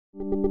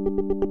What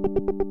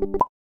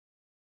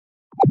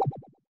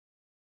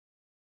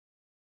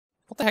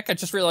the heck? I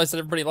just realized that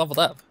everybody leveled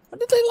up. When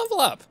did they level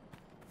up?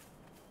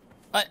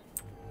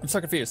 I'm so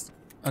confused.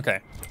 Okay.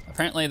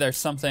 Apparently there's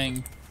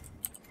something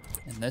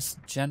in this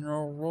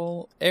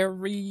general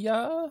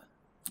area?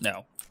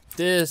 No.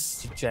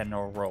 This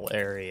general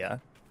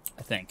area,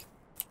 I think.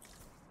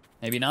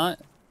 Maybe not?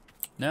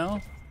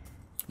 No?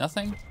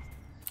 Nothing?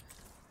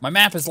 My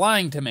map is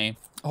lying to me.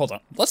 Hold on.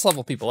 Let's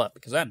level people up,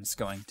 because that's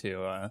going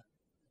to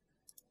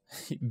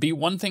be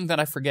one thing that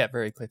I forget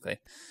very quickly.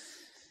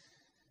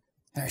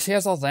 Alright, she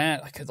has all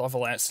that. I could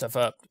level that stuff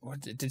up.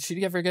 Did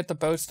she ever get the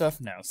bow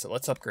stuff? No, so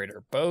let's upgrade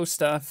her bow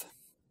stuff.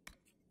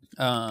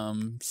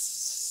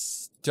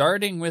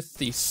 Starting with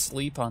the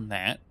sleep on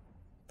that,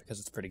 because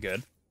it's pretty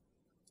good.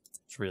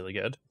 It's really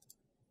good.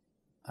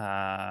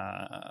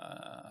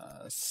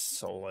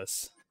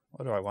 Soulless.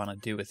 What do I want to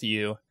do with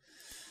you?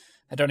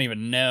 I don't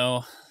even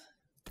know.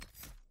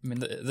 I mean,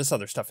 this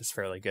other stuff is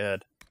fairly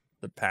good.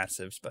 The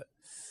passives, but...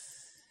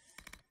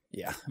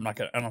 yeah, I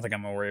don't think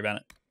I'm gonna worry about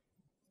it.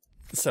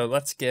 So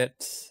let's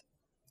get...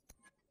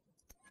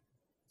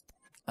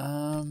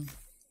 yeah,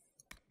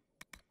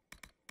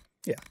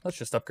 let's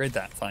just upgrade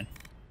that, fine.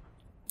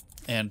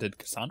 And did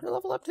Cassandra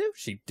level up too?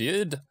 She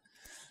did!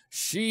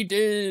 She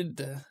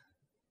did!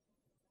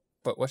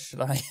 But what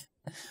should I...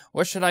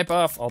 what should I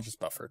buff? I'll just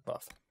buff her.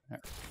 Buff. There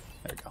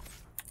we go.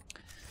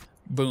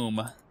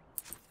 Boom.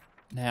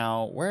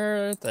 Now,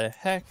 where the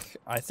heck...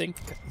 I think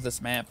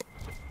this map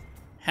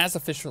has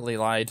officially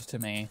lied to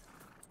me.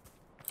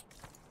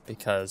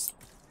 Because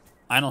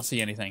I don't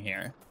see anything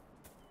here.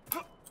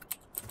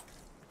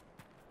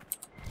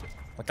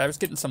 Like, I was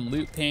getting some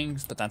loot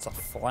pings, but that's a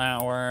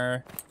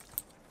flower.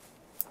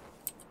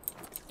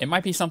 It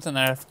might be something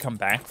that I have to come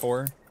back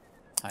for.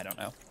 I don't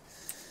know.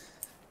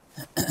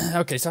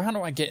 Okay, so how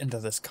do I get into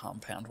this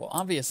compound? Well,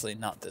 obviously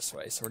not this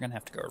way, so we're gonna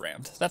have to go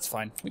around. That's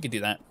fine. We could do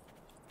that.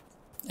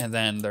 And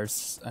then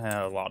there's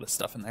a lot of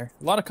stuff in there.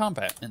 A lot of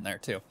combat in there,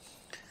 too.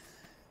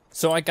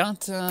 So I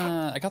got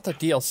the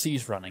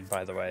DLCs running,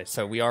 by the way.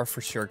 So we are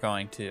for sure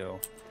going to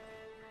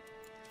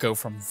go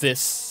from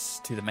this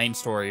to the main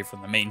story,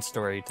 from the main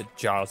story to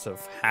Jaws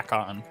of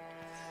Hakon.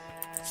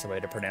 That's the way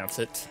to pronounce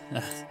it.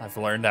 I've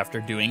learned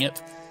after doing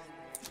it,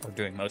 or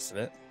doing most of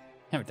it.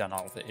 Haven't done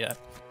all of it yet.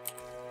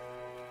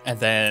 And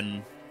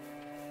then,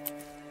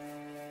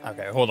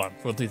 okay, hold on.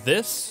 We'll do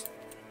this,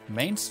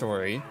 main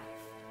story,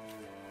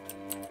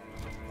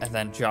 and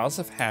then Jaws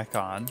of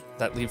Hakon.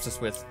 That leaves us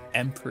with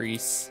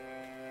Empress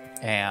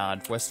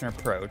and Western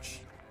Approach.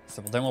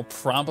 So then we'll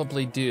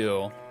probably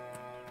do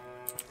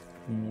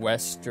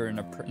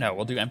no,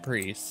 we'll do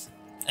Empress,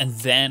 and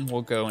then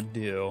we'll go and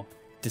do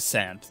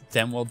Descent.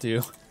 Then we'll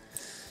do,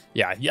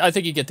 yeah, I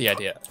think you get the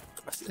idea.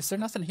 Is there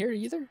nothing here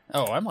either?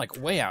 Oh, I'm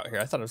like way out here.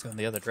 I thought I was going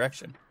the other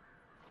direction.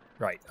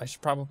 Right, I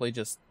should probably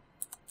just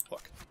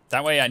look.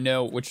 That way I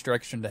know which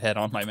direction to head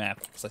on my map,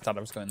 because I thought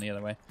I was going the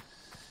other way.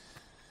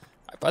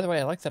 By the way,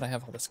 I like that I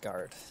have all this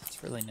guard.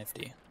 It's really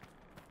nifty.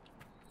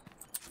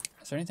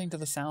 Is there anything to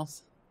the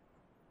south?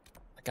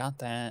 I got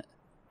that.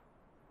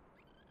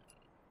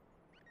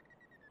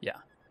 Yeah,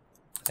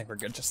 I think we're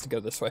good just to go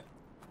this way.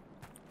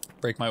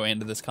 Break my way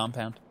into this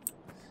compound.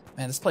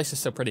 Man, this place is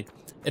so pretty.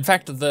 In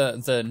fact,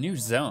 the new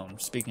zone,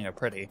 speaking of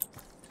pretty,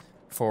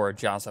 for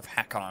Jaws of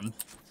Hakon,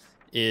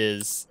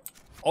 is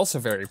also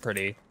very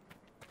pretty.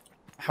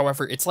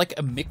 However, it's like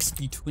a mix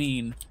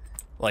between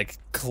like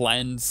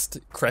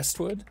cleansed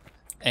Crestwood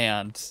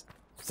and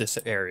this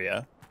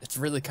area. It's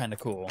really kind of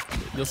cool.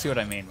 You'll see what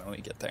I mean when we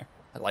get there.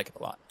 I like it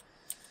a lot.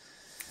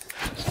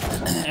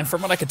 And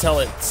from what I could tell,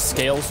 it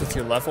scales with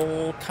your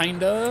level,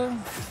 kinda.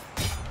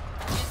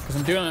 Because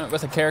I'm doing it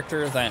with a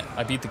character that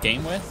I beat the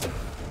game with.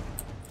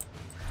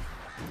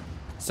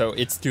 So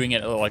it's doing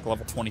it at like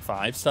level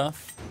 25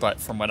 stuff. But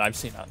from what I've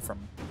seen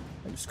from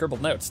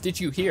scribbled notes, did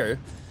you hear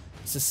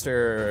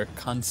Sister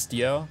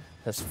Constio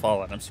has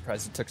fallen? I'm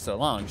surprised it took so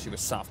long. She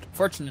was soft.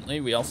 Fortunately,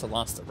 we also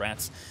lost the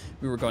rats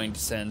we were going to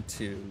send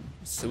to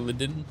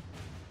Suladin.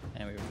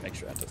 And we would make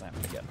sure that doesn't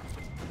happen again.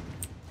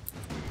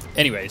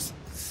 Anyways,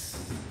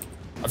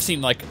 I've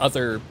seen like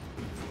other,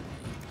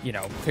 you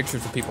know,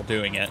 pictures of people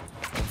doing it,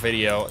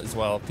 video as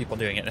well, people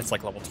doing it, and it's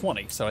like level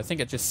 20. So I think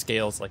it just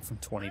scales like from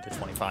 20 to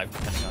 25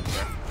 depending on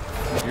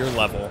your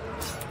level,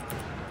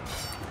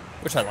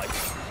 which I like.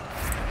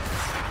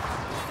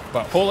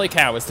 But holy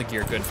cow, is the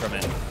gear good from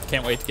it.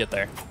 Can't wait to get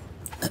there.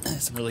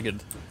 Some really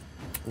good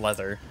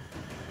leather,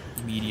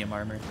 medium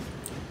armor. Is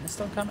this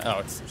still coming? Oh,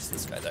 it's just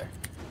this guy there.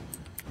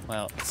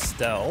 Well,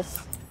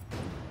 stealth.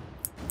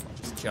 I'll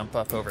just jump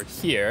up over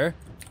here.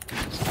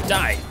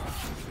 Die!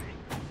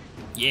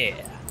 Yeah!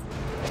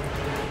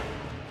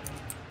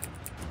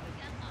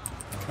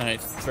 Can I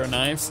throw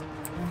knives?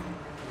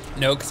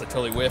 No, because I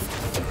totally whiffed.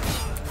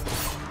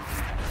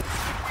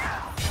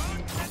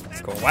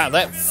 That's cool. Wow,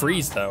 that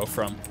freeze, though,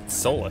 from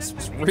Solus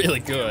was really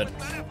good.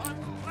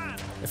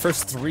 The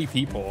first 3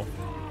 people.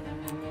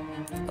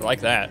 I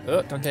like that.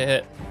 Oh, don't get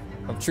hit.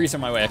 Oh, trees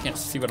in my way. I can't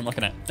see what I'm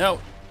looking at. No!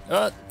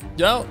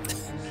 No!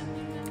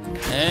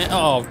 And,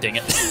 oh, dang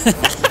it.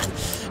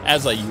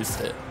 as I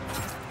used it.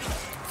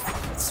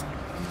 Let's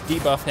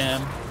debuff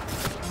him.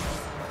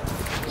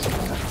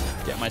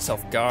 Get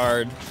myself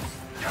guard.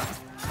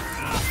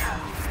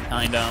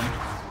 Behind him.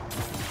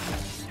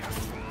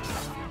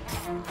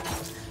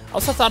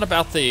 Also thought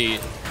about they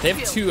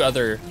have two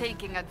other...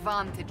 Taking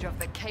advantage of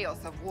the chaos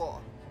of war.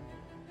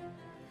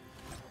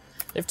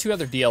 They have two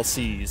other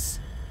DLCs.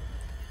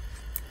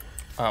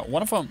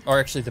 One of them, or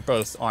actually they're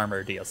both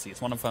armor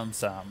DLCs. One of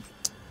them's,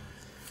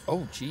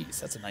 oh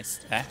geez, that's a nice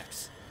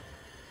axe.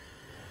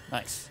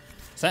 Nice.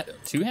 Is that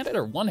two-handed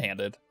or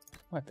one-handed?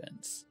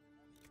 Weapons.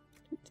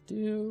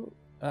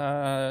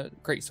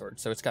 Great sword,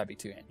 so it's gotta be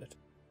two-handed.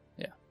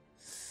 Yeah.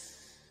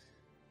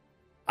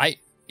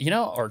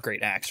 Or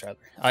great axe rather.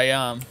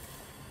 I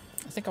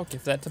think I'll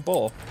give that to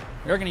Bull.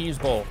 We are gonna use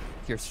Bull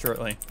here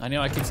shortly. I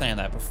know I keep saying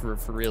that, but for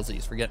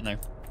realsies, we're getting there.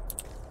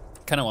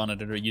 Kind of wanted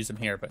to use him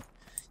here, but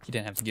he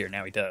didn't have the gear.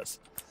 Now he does.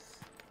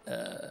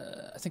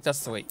 I think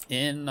that's the way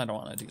in. I don't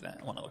want to do that.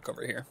 I want to look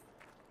over here.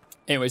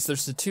 Anyways,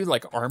 there's the two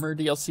like armor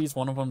DLCs.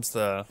 One of them's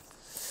the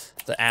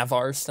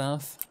Avar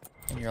stuff,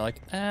 and you're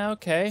like,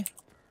 okay.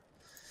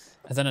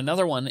 And then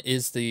another one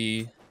is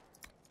the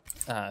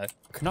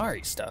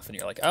Canary stuff, and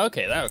you're like,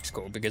 okay, that looks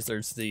cool because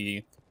there's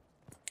the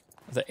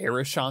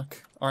Aeroshock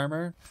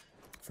armor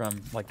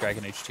from like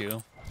Dragon Age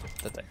 2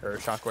 that the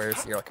Aeroshock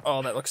wears. You're like,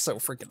 oh, that looks so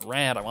freaking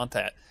rad. I want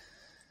that.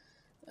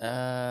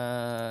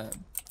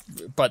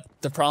 But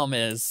the problem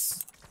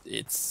is,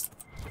 it's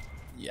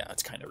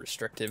kind of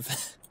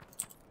restrictive.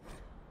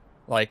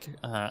 Like,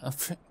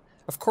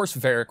 of course,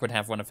 Varric would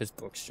have one of his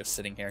books just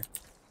sitting here.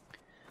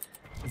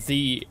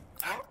 The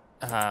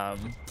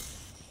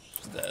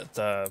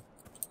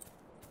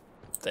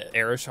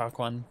Aeroshock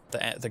one,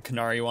 the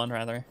Canary one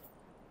rather.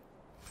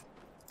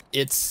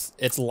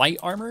 It's light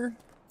armor,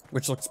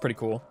 which looks pretty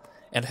cool,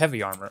 and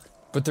heavy armor,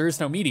 but there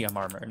is no medium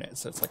armor in it.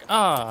 So it's like,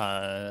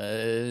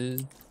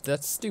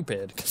 that's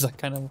stupid, because I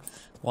kind of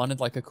wanted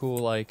like a cool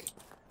like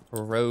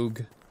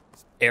rogue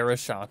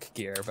Aeroshock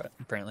gear, but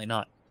apparently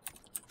not.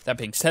 That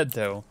being said,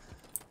 though,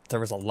 there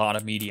was a lot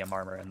of medium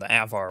armor in the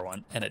Avar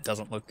one, and it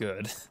doesn't look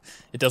good.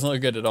 It doesn't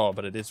look good at all,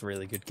 but it is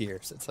really good gear,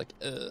 so it's like,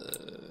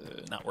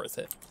 not worth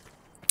it.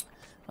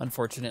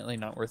 Unfortunately,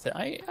 not worth it.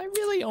 I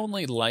really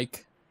only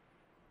like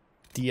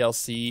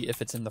DLC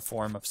if it's in the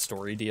form of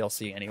story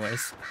DLC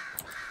anyways.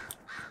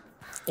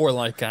 Or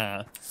like,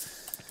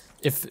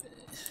 if,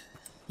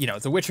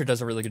 The Witcher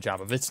does a really good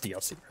job of its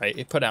DLC, right?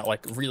 It put out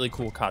like really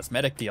cool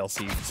cosmetic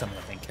DLC for some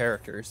of the main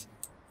characters.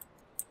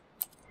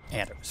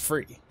 And it was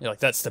free. You're like,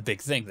 that's the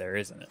big thing there,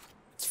 isn't it?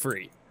 It's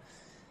free.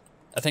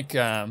 I think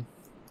the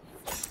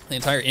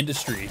entire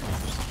industry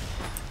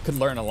could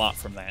learn a lot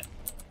from that.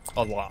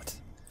 A lot.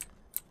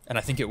 And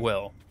I think it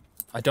will.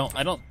 I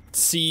don't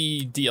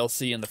see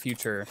DLC in the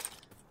future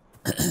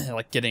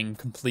like getting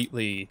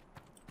completely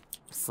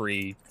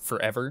free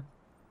forever.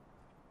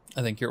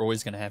 I think you're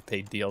always going to have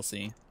paid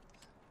DLC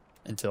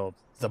until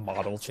the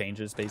model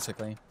changes,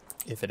 basically,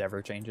 if it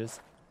ever changes.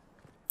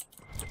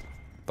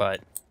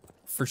 But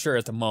for sure,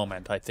 at the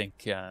moment, I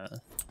think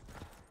The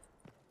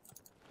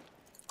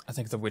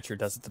Witcher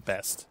does it the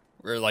best.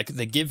 Where like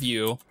they give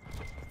you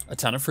a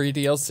ton of free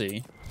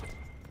DLC.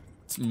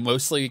 It's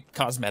mostly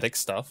cosmetic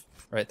stuff,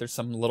 right? There's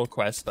some little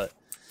quests, but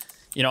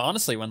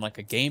honestly, when like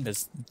a game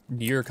is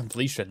near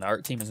completion, the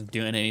art team isn't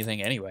doing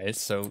anything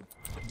anyways. So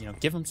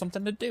give them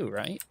something to do,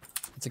 right?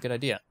 It's a good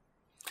idea.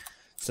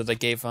 So they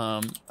gave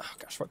oh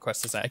gosh, what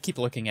quest is that? I keep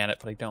looking at it,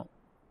 but I don't.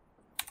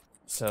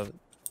 So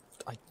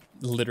I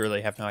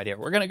literally have no idea.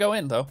 We're gonna go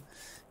in though,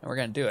 and we're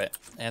gonna do it.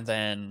 And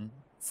then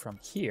from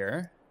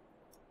here,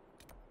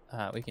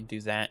 we can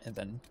do that, and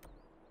then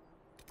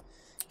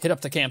hit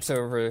up the camps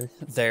over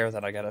there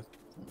that I gotta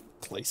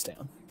place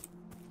down.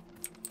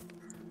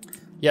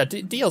 Yeah,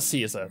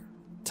 DLC is a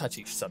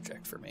touchy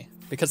subject for me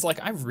because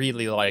like I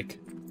really like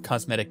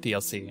cosmetic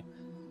DLC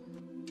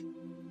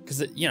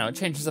because it it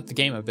changes up the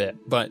game a bit,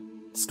 but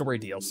story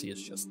DLC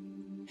is just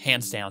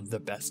hands down the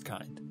best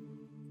kind.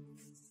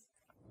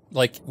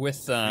 Like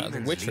with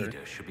The Witcher.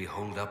 Leader should be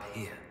holed up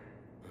here.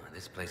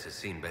 This place has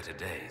seen better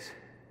days.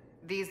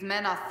 These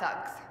men are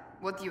thugs.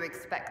 What do you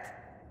expect?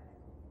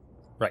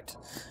 Right.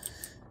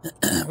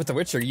 With The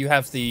Witcher, you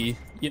have the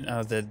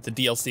the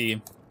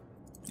DLC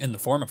in the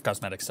form of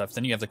cosmetic stuff.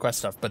 Then you have the quest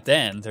stuff. But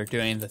then they're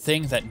doing the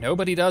thing that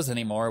nobody does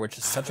anymore, which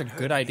is such a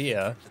good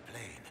idea. The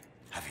plane.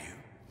 Have you?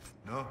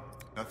 No,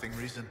 nothing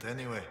recent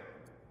anyway.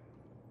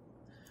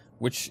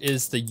 Which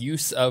is the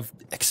use of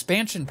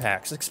expansion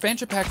packs.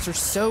 Expansion packs are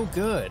so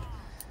good.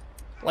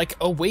 Like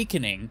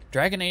Awakening,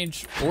 Dragon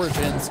Age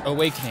Origins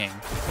Awakening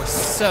was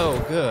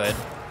so good.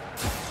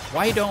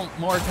 Why don't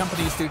more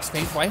companies do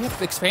expansion? Why have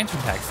expansion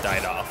packs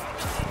died off?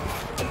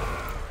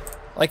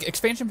 Like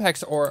expansion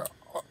packs, or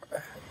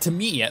to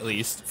me at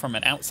least, from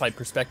an outside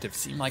perspective,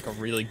 seem like a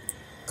really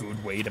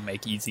good way to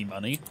make easy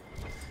money.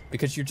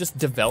 Because you're just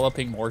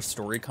developing more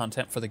story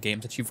content for the game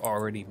that you've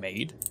already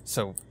made.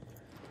 So,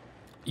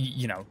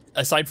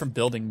 aside from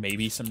building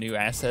maybe some new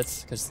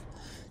assets, because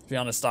to be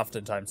honest,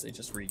 oftentimes they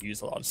just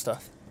reuse a lot of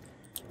stuff.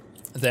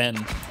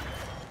 Then,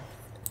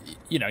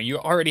 you know, you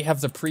already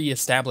have the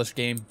pre-established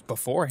game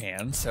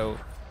beforehand, so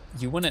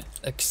you wouldn't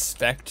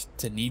expect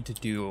to need to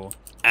do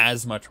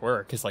as much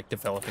work as like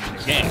developing a new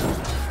game.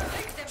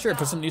 Sure,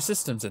 put some new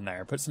systems in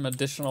there, put some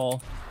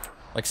additional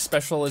like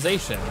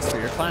specializations for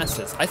your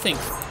classes. I think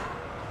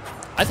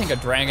a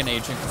Dragon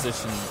Age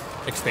Inquisition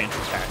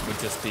expansion pack would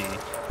just be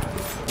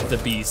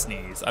the bee's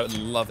knees. I would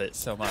love it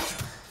so much.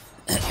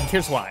 And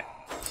here's why.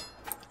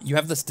 You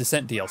have this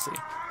Descent DLC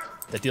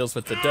that deals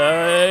with the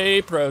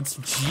deep roads.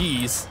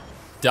 Jeez,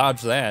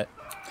 dodge that.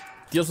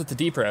 Deals with the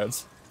deep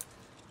roads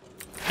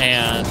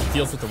and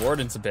deals with the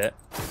wardens a bit.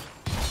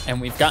 And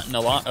we've gotten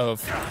a lot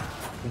of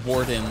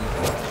warden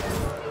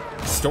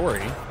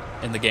story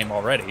in the game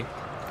already.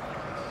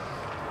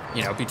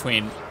 You know,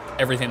 between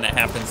everything that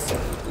happens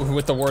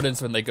with the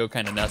wardens when they go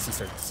kind of nuts and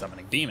start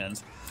summoning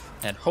demons.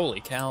 And holy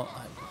cow,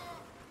 I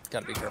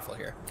gotta be careful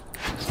here.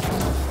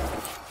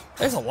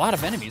 There's a lot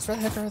of enemies. Where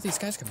the heck are these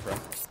guys coming from?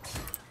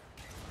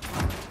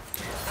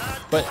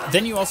 But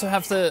then you also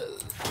have the,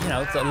 you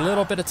know, the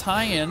little bit of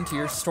tie-in to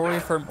your story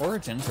from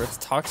Origins where it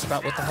talks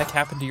about what the heck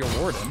happened to your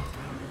warden,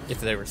 if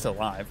they were still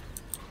alive.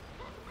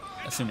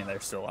 Assuming they're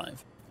still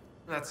alive.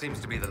 That seems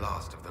to be the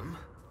last of them.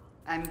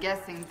 I'm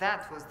guessing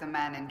that was the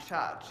man in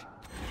charge.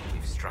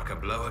 We've struck a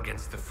blow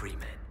against the free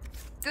men.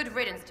 Good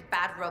riddance to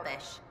bad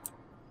rubbish.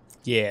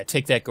 Yeah,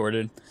 take that,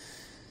 Gordon.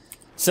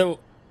 So,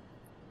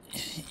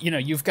 you know,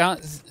 you've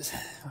got...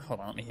 Hold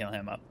on, let me heal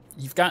him up.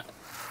 You've got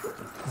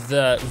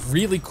the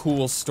really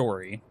cool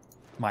story,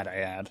 might I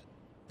add,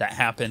 that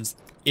happens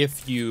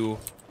if you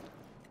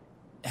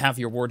have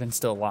your warden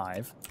still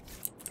alive.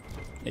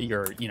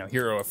 Your, you know,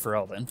 hero of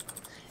Ferelden.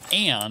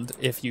 And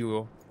if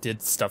you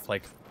did stuff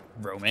like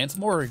romance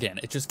Morrigan.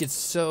 It just gets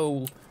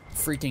so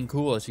freaking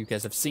cool, as you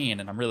guys have seen,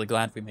 and I'm really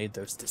glad we made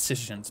those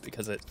decisions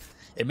because it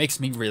makes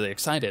me really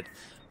excited.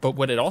 But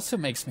what it also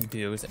makes me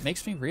do is it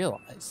makes me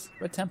realize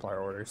Red Templar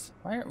orders.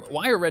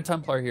 Why are Red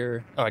Templar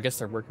here? Oh, I guess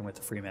they're working with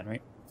the Freemen,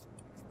 right?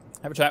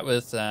 Have a chat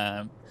with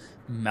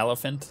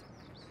Maleficent.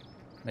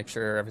 Make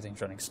sure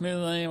everything's running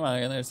smoothly. While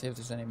you're there, see if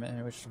there's any men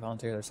who wish to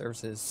volunteer their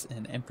services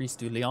in Emprise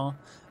du Lion.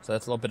 So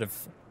that's a little bit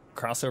of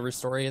crossover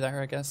story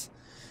there, I guess.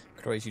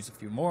 Could always use a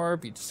few more.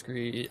 Be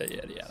discreet.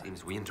 Yeah.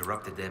 Seems we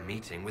interrupted their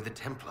meeting with the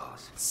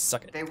Templars.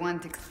 Suck it. They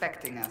weren't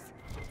expecting us.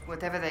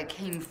 Whatever they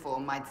came for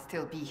might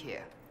still be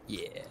here.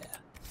 Yeah,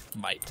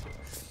 might.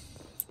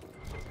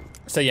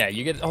 So yeah,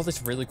 you get all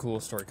this really cool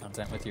story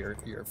content with your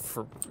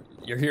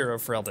hero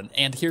Ferelden.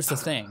 And here's the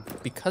thing: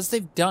 because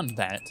they've done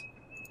that,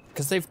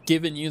 because they've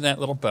given you that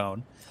little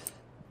bone,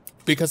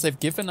 because they've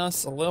given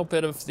us a little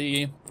bit of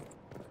the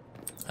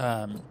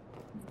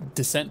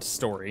Descent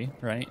story,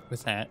 right?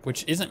 With that,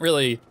 which isn't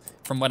really,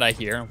 from what I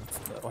hear,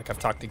 like I've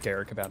talked to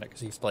Garrick about it because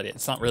he's played it.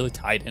 It's not really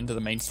tied into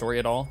the main story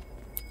at all.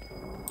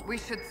 We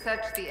should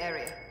search the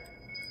area.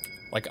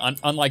 Like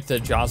unlike the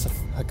Jaws of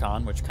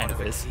Hakan, which kind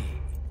of is.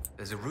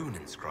 There's a rune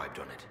inscribed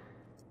on it,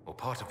 or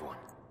part of one.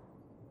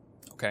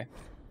 Okay.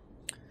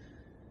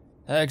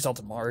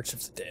 Exalted March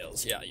of the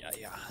Dales. Yeah.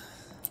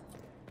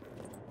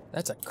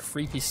 That's a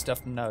creepy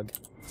stuffed nug.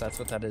 If that's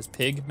what that is.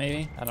 Pig,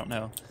 maybe? I don't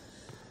know.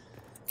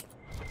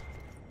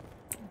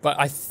 But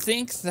I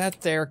think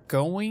that they're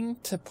going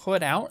to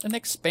put out an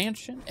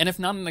expansion. And if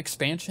not an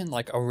expansion,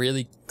 like a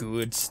really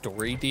good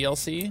story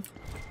DLC.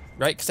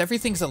 Right? Because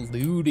everything's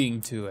alluding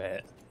to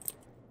it.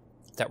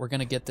 That we're going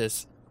to get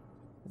this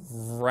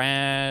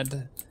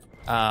rad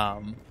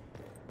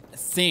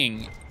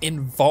thing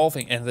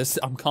involving, and this,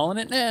 I'm calling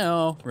it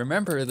now.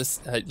 Remember, this,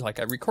 like,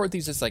 I record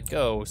these as I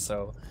go,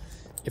 so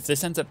if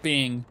this ends up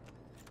being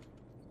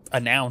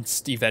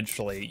announced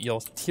eventually,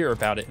 you'll hear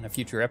about it in a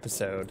future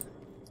episode.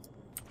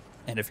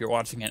 And if you're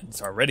watching it and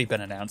it's already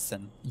been announced,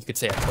 then you could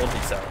say I told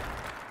you so.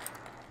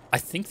 I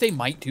think they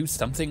might do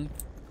something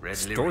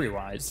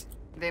story-wise.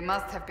 They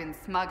must have been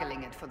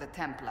smuggling it for the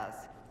Templars.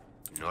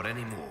 Not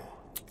anymore.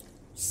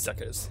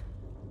 Suckers.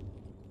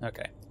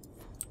 Okay.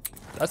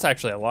 That's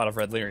actually a lot of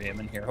red lyrium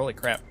in here. Holy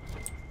crap.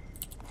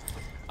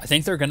 I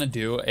think they're gonna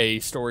do a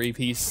story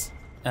piece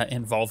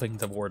involving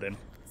the Warden.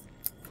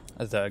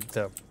 I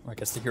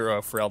guess the hero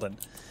of Ferelden.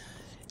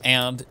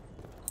 And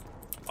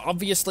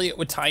obviously it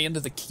would tie into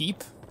the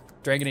Keep.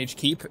 Dragon Age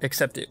Keep,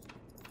 except it...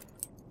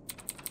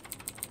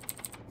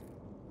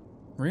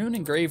 Rune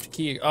engraved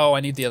key. Oh, I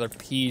need the other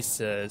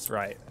pieces.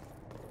 Right.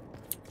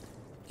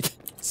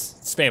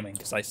 Spamming,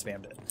 because I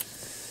spammed it.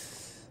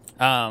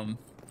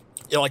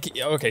 Like,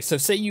 okay, so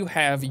say you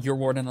have your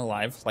Warden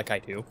alive, like I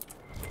do.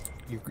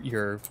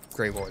 Your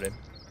Grey Warden.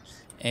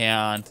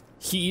 And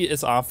he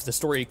is off. The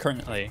story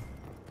currently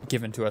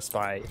given to us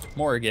by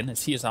Morrigan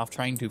is he is off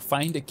trying to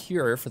find a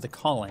cure for the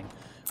Calling,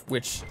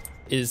 which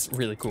is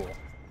really cool,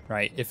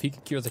 right? If he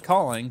could cure the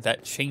Calling,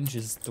 that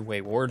changes the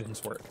way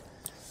Wardens work.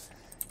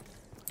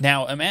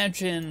 Now,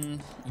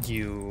 imagine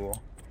you,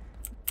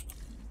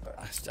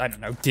 I don't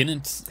know,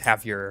 didn't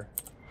have your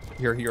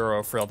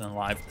hero Ferelden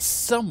alive.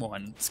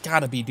 Someone's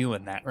got to be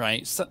doing that,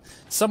 right?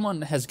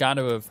 Someone has got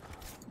to have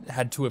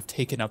had to have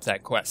taken up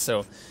that quest.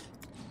 So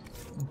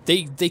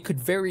they could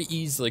very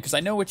easily, because I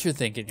know what you're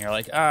thinking. You're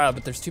like,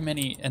 but there's too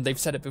many, and they've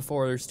said it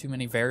before, there's too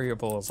many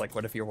variables. Like,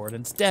 what if your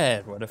warden's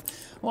dead? What if,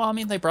 well, I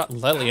mean, they brought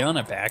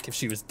Leliana back if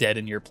she was dead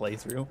in your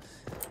playthrough.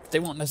 They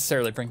won't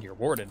necessarily bring your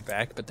warden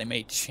back, but they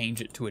may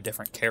change it to a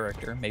different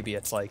character. Maybe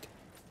it's like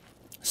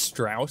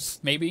Strauss,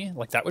 maybe?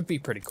 Like, that would be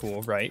pretty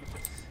cool, right?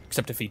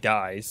 Except if he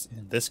dies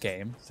in this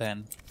game,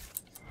 then,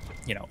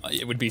 you know,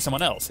 it would be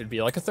someone else. It'd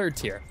be like a third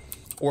tier.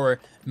 Or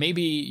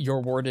maybe your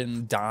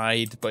warden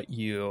died, but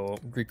you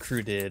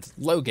recruited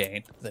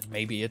Loghain. Then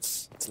maybe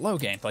it's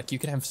Loghain. Like, you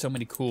could have so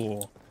many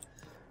cool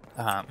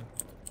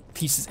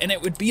pieces. And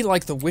it would be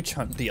like the Witch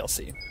Hunt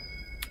DLC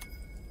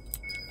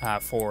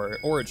for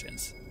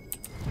Origins,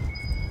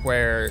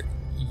 where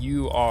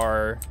you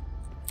are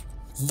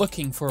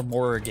looking for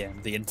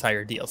Morrigan the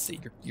entire DLC.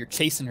 You're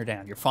chasing her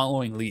down. You're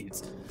following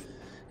leads.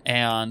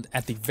 And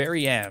at the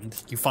very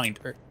end, you find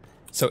her.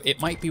 So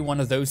it might be one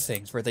of those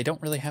things where they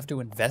don't really have to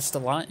invest a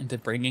lot into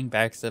bringing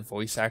back the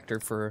voice actor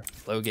for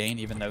Loghain,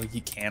 even though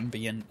he can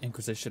be in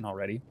Inquisition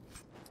already.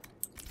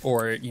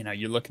 Or, you know,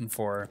 you're looking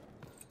for,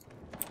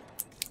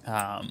 you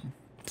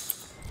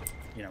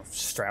know,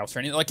 Strauss or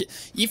anything. Like,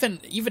 even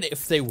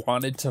if they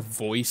wanted to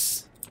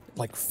voice,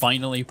 like,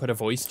 finally put a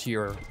voice to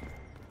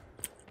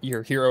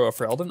your hero of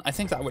Ferelden, I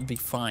think that would be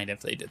fine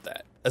if they did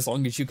that. As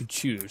long as you could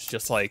choose,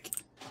 just like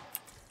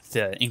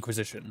the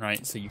Inquisition,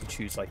 right? So you could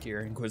choose like your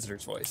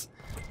Inquisitor's voice.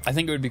 I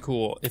think it would be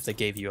cool if they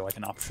gave you like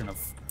an option of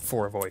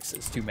 4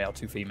 voices, 2 male,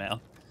 2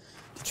 female,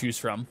 to choose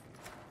from.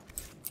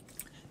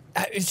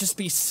 It'd just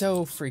be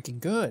so freaking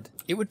good.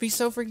 It would be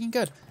so freaking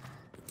good.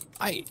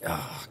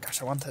 Oh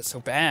gosh, I want that so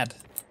bad.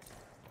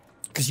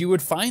 Because you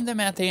would find them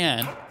at the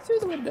end, through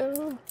the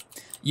window.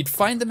 You'd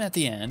find them at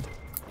the end,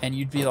 and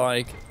you'd be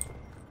like,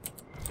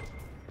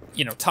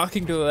 you know,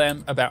 talking to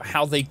them about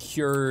how they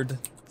cured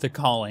the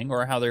calling,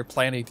 or how they're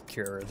planning to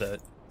cure the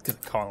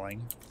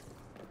calling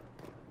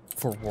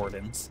for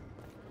wardens.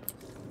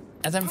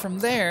 And then from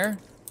there,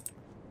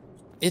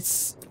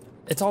 it's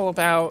all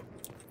about,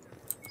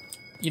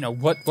 you know,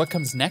 what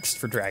comes next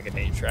for Dragon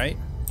Age, right?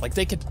 Like,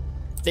 they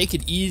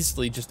could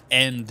easily just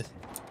end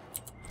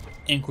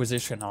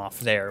Inquisition off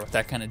there with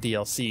that kind of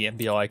DLC and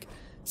be like,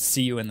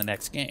 see you in the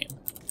next game.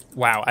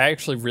 Wow, I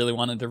actually really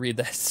wanted to read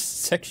that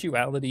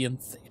sexuality in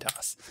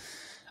Thedas.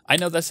 I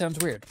know that sounds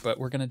weird, but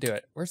we're going to do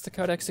it. Where's the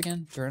codex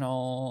again?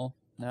 Journal.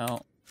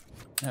 No.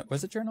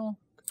 Was it journal?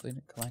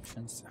 Completed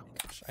collections. Oh,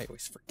 gosh, I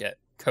always forget.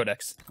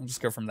 Codex. I'll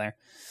just go from there.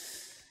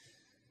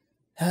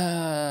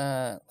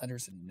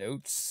 Letters and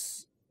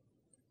notes.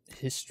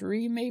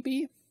 History,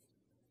 maybe?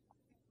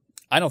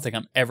 I don't think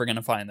I'm ever going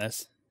to find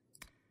this.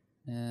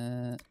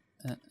 No,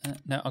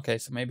 okay,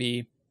 so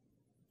maybe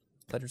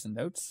letters and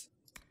notes.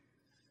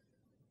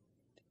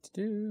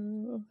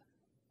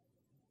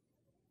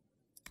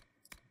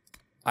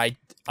 I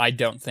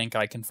don't think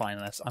I can find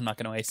this. I'm not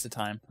going to waste the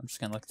time. I'm just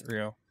going to look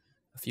through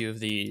a few of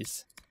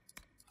these.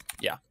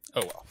 Yeah.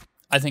 Oh, well.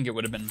 I think it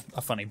would have been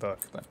a funny book,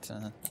 but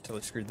I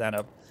totally screwed that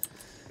up.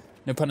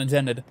 No pun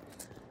intended.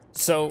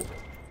 So,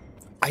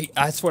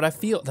 that's what I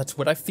feel. That's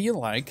what I feel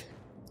like.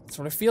 That's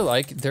what I feel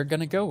like they're going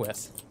to go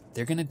with.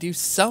 They're going to do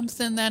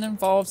something that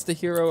involves the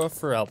hero of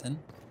Ferelden,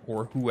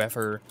 or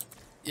whoever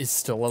is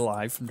still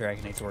alive from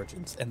Dragon Age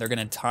Origins. And they're going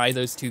to tie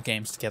those 2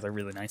 games together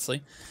really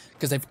nicely.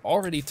 Because they've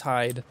already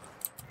tied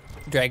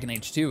Dragon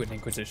Age 2 and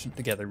Inquisition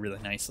together really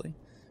nicely.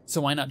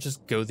 So why not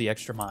just go the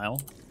extra mile,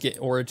 get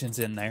Origins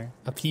in there,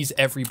 appease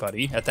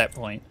everybody at that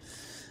point,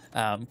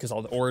 because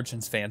all the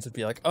Origins fans would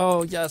be like,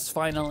 oh yes,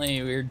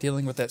 finally, we're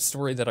dealing with that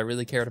story that I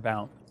really cared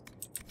about.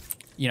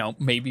 You know,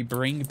 maybe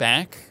bring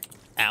back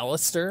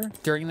Alistair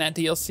during that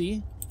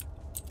DLC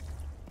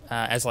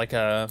as like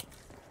a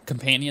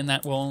companion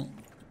that will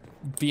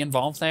be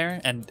involved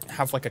there, and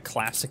have like a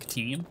classic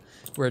team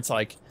where it's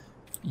like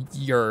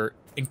your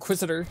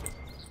Inquisitor,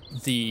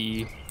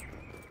 the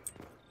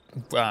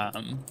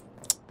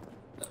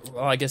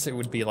well, I guess it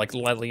would be like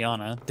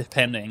Leliana,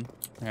 depending,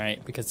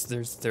 right? Because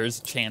there's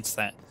a chance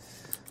that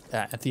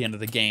at the end of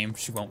the game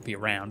she won't be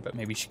around, but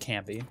maybe she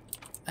can be.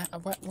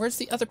 Where's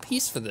the other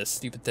piece for this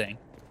stupid thing?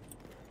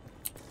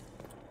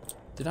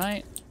 Did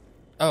I?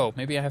 Oh,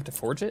 maybe I have to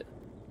forge it?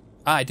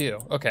 Ah, I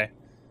do. Okay.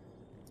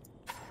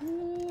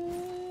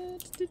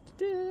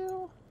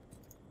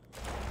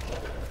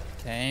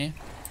 Okay.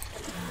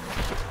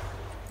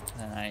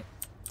 Then I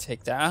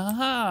take that.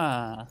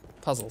 Aha!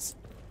 Puzzles.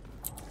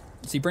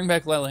 So you bring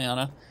back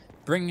Leliana,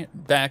 bring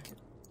back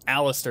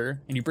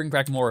Alistair, and you bring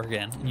back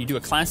Morrigan, and you do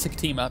a classic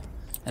team up,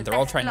 and they're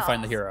all trying to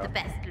find the hero. The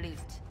best loot.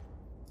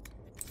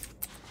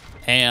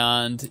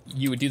 And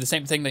you would do the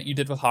same thing that you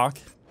did with Hawk,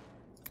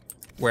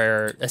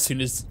 where as soon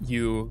as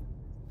you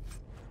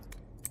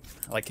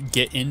like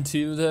get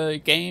into the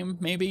game,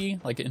 maybe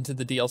like into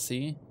the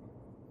DLC,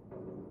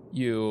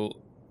 you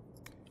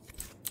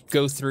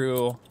go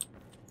through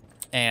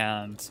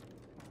and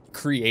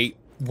create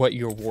what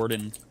your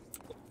warden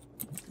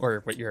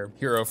or what your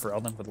hero for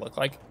Ferelden would look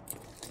like.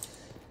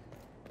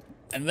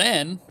 And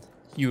then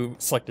you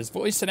select his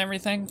voice and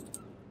everything,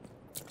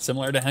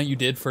 similar to how you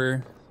did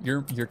for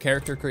your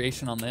character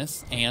creation on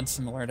this, and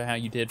similar to how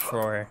you did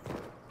for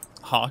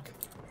Hawk.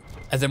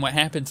 And then what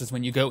happens is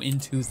when you go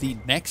into the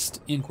next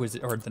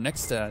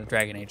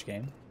Dragon Age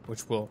game,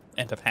 which will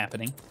end up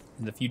happening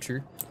in the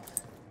future,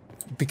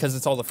 because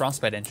it's all the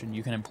Frostbite engine,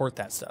 you can import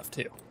that stuff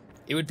too.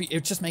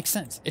 It just makes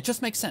sense. It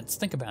just makes sense.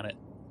 Think about it.